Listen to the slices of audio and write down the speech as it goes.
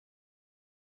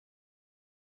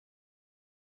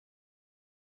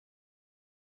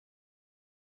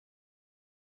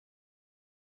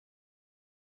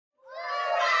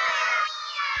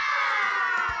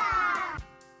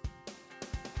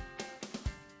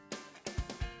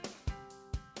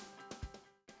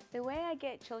The way I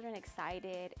get children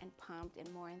excited and pumped and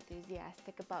more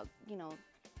enthusiastic about,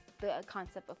 the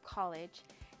concept of college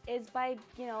is by,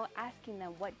 asking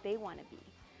them what they want to be.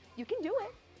 You can do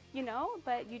it,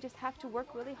 but you just have to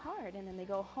work really hard, and then they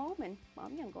go home and,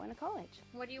 Mommy, I'm going to college.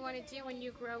 What do you want to do when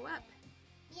you grow up?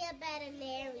 Be a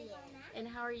veterinarian. And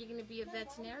how are you going to be a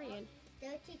veterinarian? Go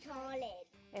to college.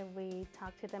 If we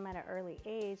talk to them at an early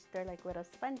age, they're like little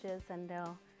sponges, and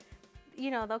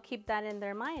they'll keep that in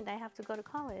their mind. I have to go to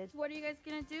college. What are you guys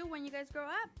going to do when you guys grow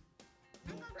up?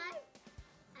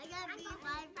 I gotta be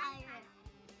firefighter.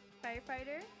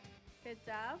 Firefighter? Good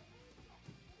job.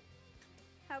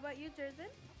 How about you, Jerson?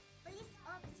 Police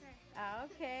officer.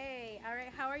 Okay. All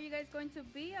right. How are you guys going to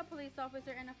be a police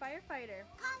officer and a firefighter?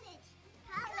 College.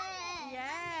 College.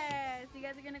 Yes. You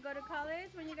guys are going to go to college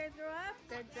when you guys grow up?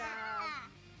 Good job.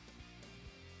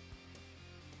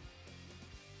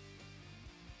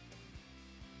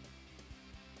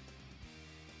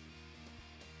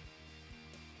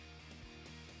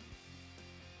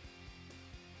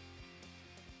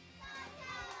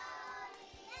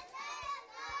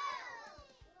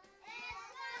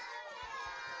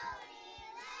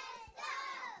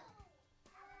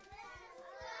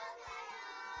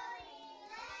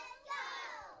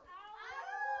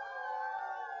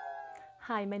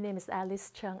 Hi, my name is Alice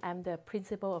Chung. I'm the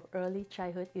Principal of Early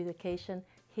Childhood Education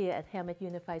here at Hemet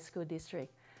Unified School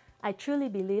District. I truly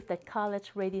believe that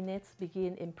college readiness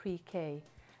begins in pre-K,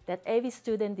 that every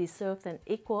student deserves an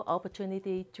equal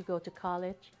opportunity to go to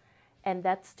college, and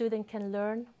that student can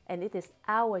learn, and it is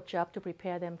our job to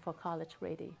prepare them for college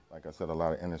ready. Like I said, a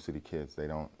lot of inner city kids, they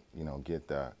don't, get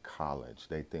the college.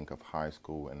 They think of high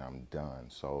school and I'm done.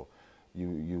 So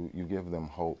you give them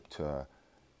hope to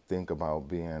think about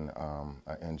being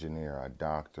an engineer, a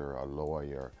doctor, a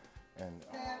lawyer. And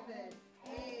 7,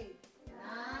 8,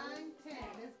 9, 10.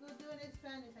 Let's go do it in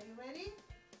Spanish. Are you ready?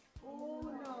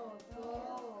 Uno,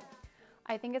 dos.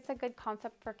 I think it's a good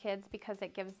concept for kids because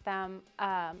it gives them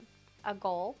a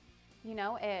goal.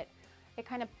 It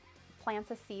kind of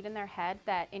plants a seed in their head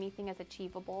that anything is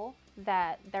achievable,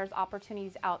 that there's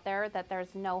opportunities out there, that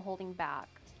there's no holding back.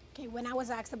 Okay, when I was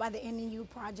asked about the NEU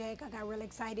project, I got really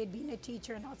excited being a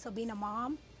teacher and also being a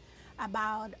mom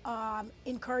about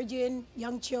encouraging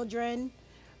young children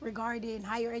regarding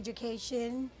higher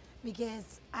education,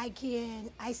 because I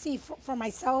see for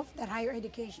myself that higher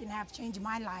education have changed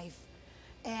my life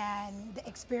and the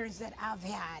experience that I've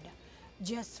had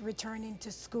just returning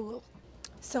to school.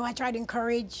 So I try to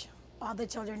encourage all the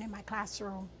children in my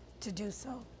classroom to do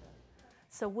so.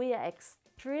 So we are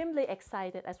extremely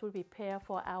excited as we prepare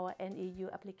for our NEU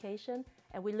application,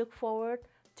 and we look forward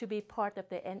to be part of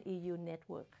the NEU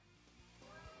network.